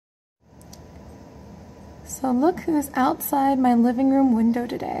So look who's outside my living room window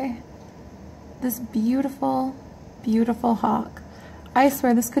today. This beautiful, beautiful hawk. I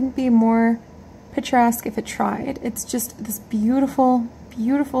swear this couldn't be more picturesque if it tried. It's just this beautiful,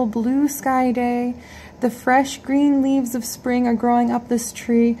 beautiful blue sky day. The fresh green leaves of spring are growing up this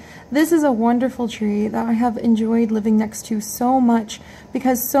tree. This is a wonderful tree that I have enjoyed living next to so much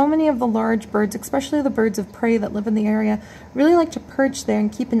because so many of the large birds, especially the birds of prey that live in the area, really like to perch there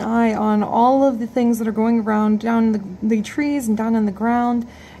and keep an eye on all of the things that are going around down the trees and down in the ground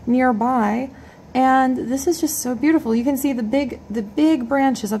nearby. And this is just so beautiful. You can see the big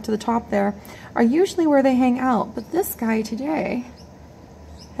branches up to the top there are usually where they hang out. But this guy today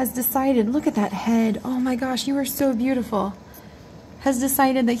has decided, look at that head. Oh my gosh, you are so beautiful. Has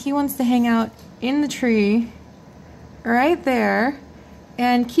decided that he wants to hang out in the tree right there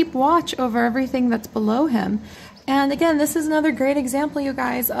and keep watch over everything that's below him. And again, this is another great example, you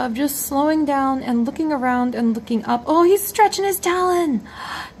guys, of just slowing down and looking around and looking up. Oh, he's stretching his talon.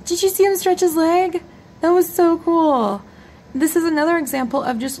 Did you see him stretch his leg? That was so cool. This is another example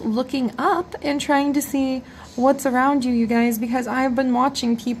of just looking up and trying to see what's around you, you guys, because I've been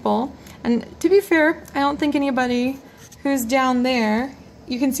watching people, and to be fair, I don't think anybody who's down there,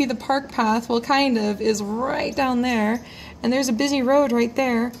 you can see the park path, well, kind of, is right down there, and there's a busy road right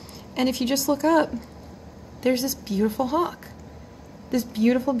there, and if you just look up, there's this beautiful hawk. This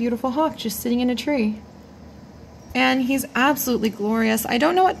beautiful, beautiful hawk just sitting in a tree. And he's absolutely glorious. I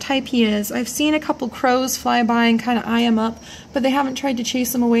don't know what type he is. I've seen a couple crows fly by and kind of eye him up, but they haven't tried to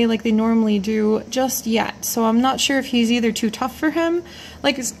chase him away like they normally do just yet. So I'm not sure if he's either too tough for him,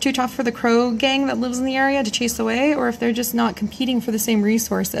 like it's too tough for the crow gang that lives in the area to chase away, or if they're just not competing for the same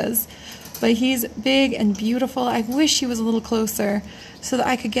resources. But he's big and beautiful. I wish he was a little closer so that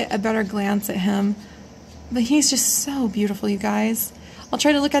I could get a better glance at him. But he's just so beautiful, you guys. I'll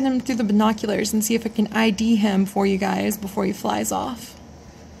try to look at him through the binoculars and see if I can ID him for you guys before he flies off.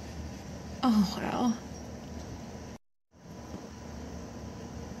 Oh, wow.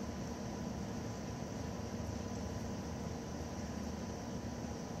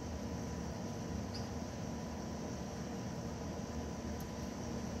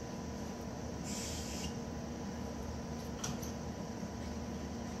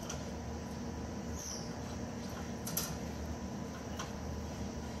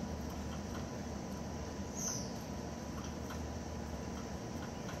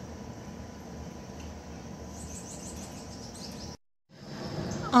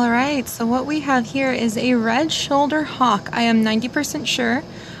 Alright, so what we have here is a red-shouldered hawk. I am 90% sure.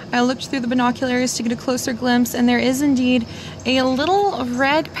 I looked through the binoculars to get a closer glimpse, and there is indeed a little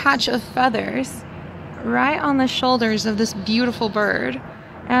red patch of feathers right on the shoulders of this beautiful bird.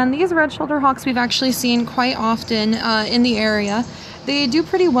 And these red-shouldered hawks we've actually seen quite often in the area. They do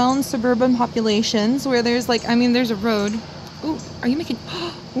pretty well in suburban populations where there's like, I mean, there's a road. Ooh, are you making,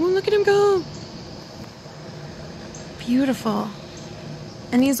 oh, look at him go. Beautiful.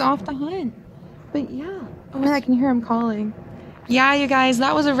 And he's off the hunt. But yeah. Oh man, I can hear him calling. Yeah, you guys,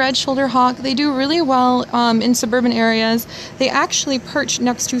 that was a red-shouldered hawk. They do really well in suburban areas. They actually perch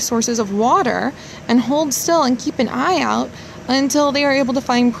next to sources of water and hold still and keep an eye out until they are able to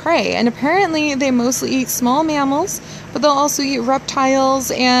find prey. And apparently they mostly eat small mammals, but they'll also eat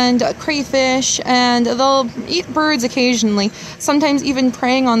reptiles and crayfish, and they'll eat birds occasionally, sometimes even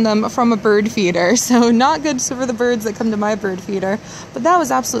preying on them from a bird feeder. So not good for the birds that come to my bird feeder, but that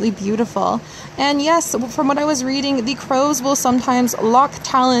was absolutely beautiful. And yes, from what I was reading, the crows will sometimes lock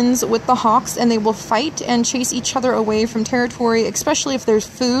talons with the hawks, and they will fight and chase each other away from territory, especially if there's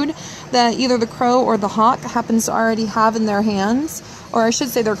food that either the crow or the hawk happens to already have in their hands, or I should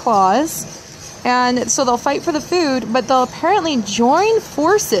say their claws. And so they'll fight for the food, but they'll apparently join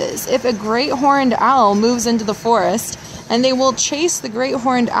forces if a great horned owl moves into the forest, and they will chase the great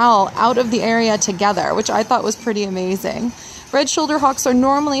horned owl out of the area together, which I thought was pretty amazing. Red-shouldered hawks are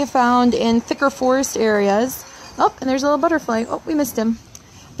normally found in thicker forest areas. Oh, and there's a little butterfly. Oh, we missed him.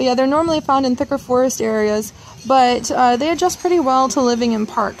 But yeah, they're normally found in thicker forest areas, but they adjust pretty well to living in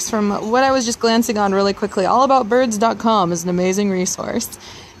parks from what I was just glancing on really quickly. Allaboutbirds.com is an amazing resource.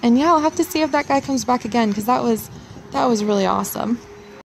 And yeah, I'll have to see if that guy comes back again, because that was really awesome.